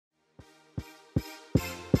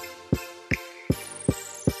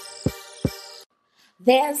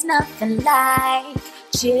There's nothing like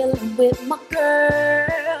chilling with my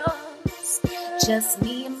girls. Just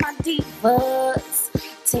me and my divas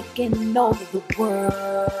taking over the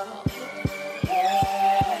world.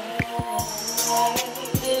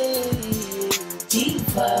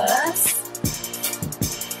 Divas.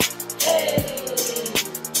 Hey,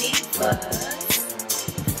 divas.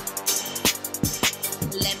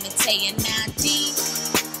 Let me tell you now, D-I-V-A-S,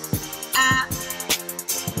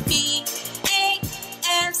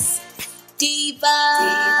 divas.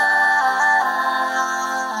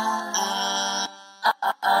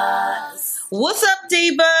 What's up,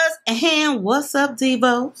 divas? And what's up,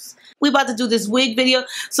 divos? We about to do this wig video.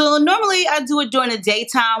 So normally I do it during the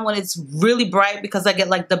daytime when it's really bright because I get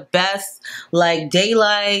like the best like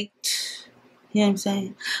daylight. You know what I'm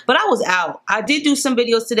saying? But I was out. I did do some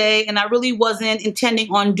videos today and I really wasn't intending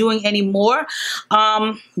on doing any more.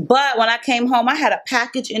 But when I came home, I had a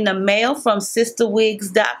package in the mail from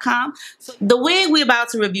Sistawigs.com. So the wig we're about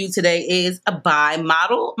to review today is by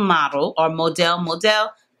Model or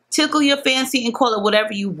Model. Tickle your fancy and call it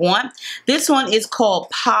whatever you want. This one is called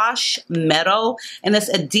Posh Meadow and it's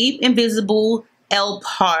a deep invisible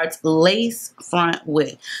L-part lace front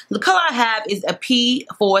wig. The color I have is a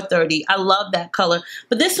P430. I love that color,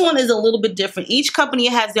 but this one is a little bit different. Each company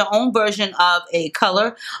has their own version of a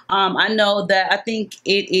color. I know that I think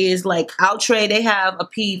it is like Outre. They have a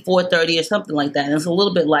P430 or something like that, and it's a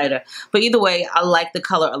little bit lighter. But either way, I like the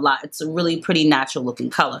color a lot. It's a really pretty natural looking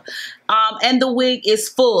color. And the wig is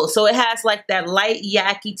full, so it has like that light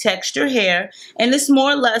yaki texture hair, and this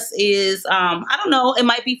more or less is, I don't know, it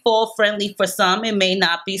might be fall friendly for some. It may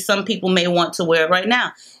not be. Some people may want to wear it right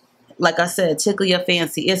now. Like I said, tickle your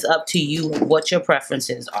fancy. It's up to you what your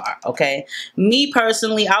preferences are, okay? Me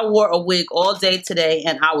personally, I wore a wig all day today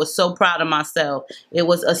and I was so proud of myself. It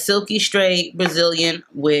was a silky straight Brazilian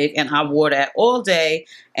wig and I wore that all day.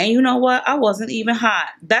 And you know what? I wasn't even hot.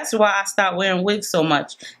 That's why I stopped wearing wigs so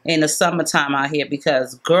much in the summertime out here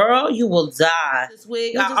because, girl, you will die. This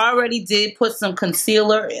wig, I already did put some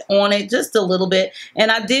concealer on it, just a little bit.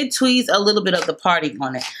 And I did tweeze a little bit of the party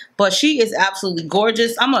on it. But she is absolutely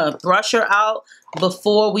gorgeous. I'm going to brush her out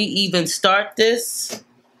before we even start this.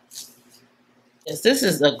 Yes, this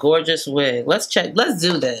is a gorgeous wig. Let's check. Let's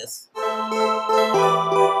do this.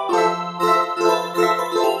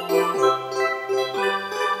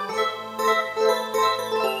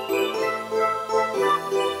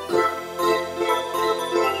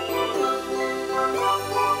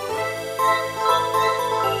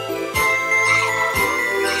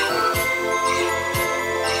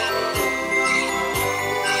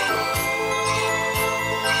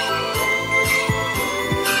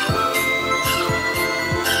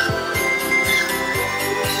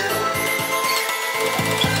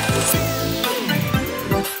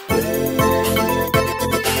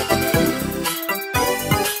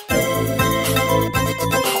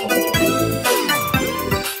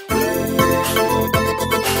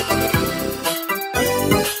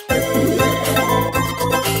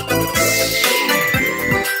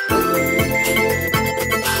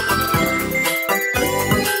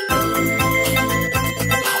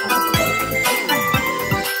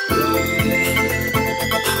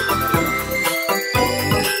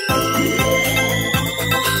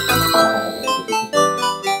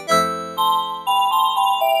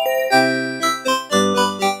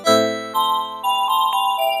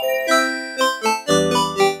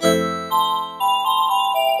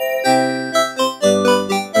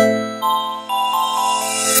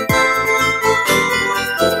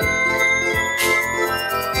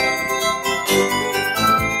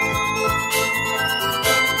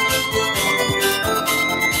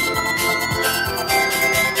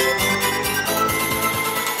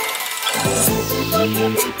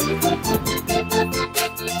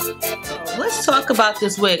 Let's talk about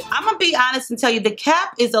this wig. I'm gonna be honest and tell you the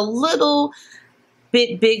cap is a little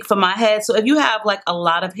bit big for my head. So if you have like a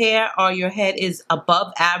lot of hair or your head is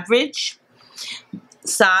above average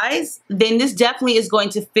size, then this definitely is going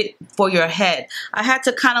to fit for your head. I had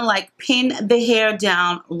to kind of like pin the hair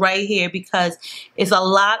down right here because it's a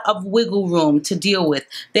lot of wiggle room to deal with.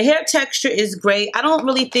 The hair texture is great. I don't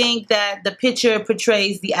really think that the picture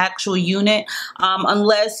portrays the actual unit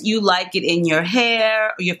unless you like it in your hair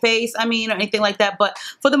or your face, I mean, or anything like that. But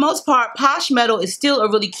for the most part, Posh Meadow is still a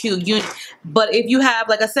really cute unit. But if you have,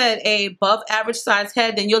 like I said, a above average size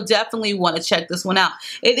head, then you'll definitely want to check this one out.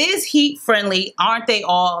 It is heat friendly, aren't they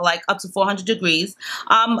all, like up to 400 degrees.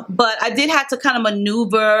 But I did have to kind of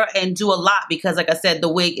maneuver and do a lot because, like I said, the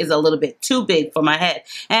wig is a little bit too big for my head.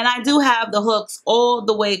 And I do have the hooks all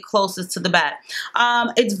the way closest to the back.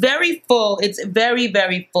 It's very full. It's very,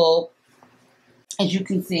 very full. as you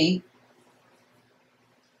can see.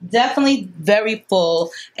 Definitely very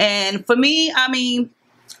full. And for me, I mean,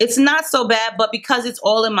 it's not so bad, but because it's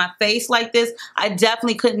all in my face like this, I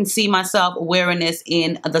definitely couldn't see myself wearing this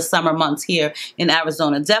in the summer months here in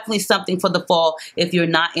Arizona. Definitely something for the fall if you're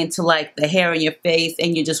not into like the hair in your face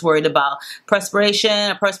and you're just worried about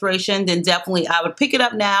perspiration, then definitely I would pick it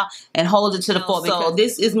up now and hold it to the fall. So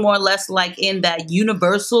this is more or less like in that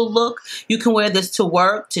universal look. You can wear this to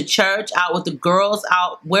work, to church, out with the girls,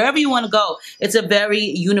 out wherever you want to go. It's a very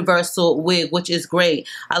universal wig, which is great.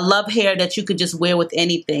 I love hair that you could just wear with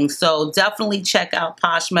anything. So definitely check out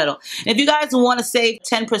Posh Meadow. If you guys want to save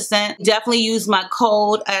 10%, definitely use my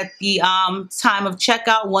code at the time of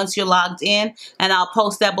checkout once you're logged in, and I'll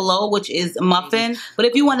post that below, which is Muffin. But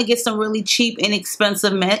if you want to get some really cheap,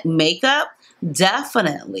 inexpensive makeup,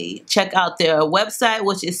 definitely check out their website,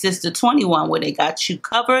 which is Sister21, where they got you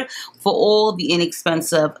covered for all the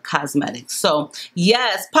inexpensive cosmetics. So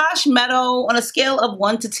yes, Posh Meadow, on a scale of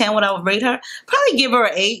 1 to 10, what I would rate her, probably give her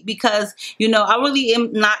an 8, because you know I really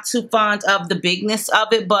am not too fond of the bigness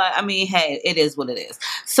of it, but I mean, hey, it is what it is.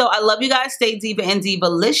 So I love you guys. Stay diva and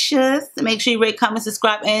divalicious. Make sure you rate, comment,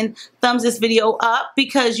 subscribe, and thumbs this video up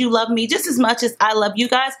because you love me just as much as I love you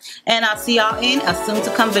guys, and I'll see y'all in a soon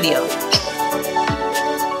to come video.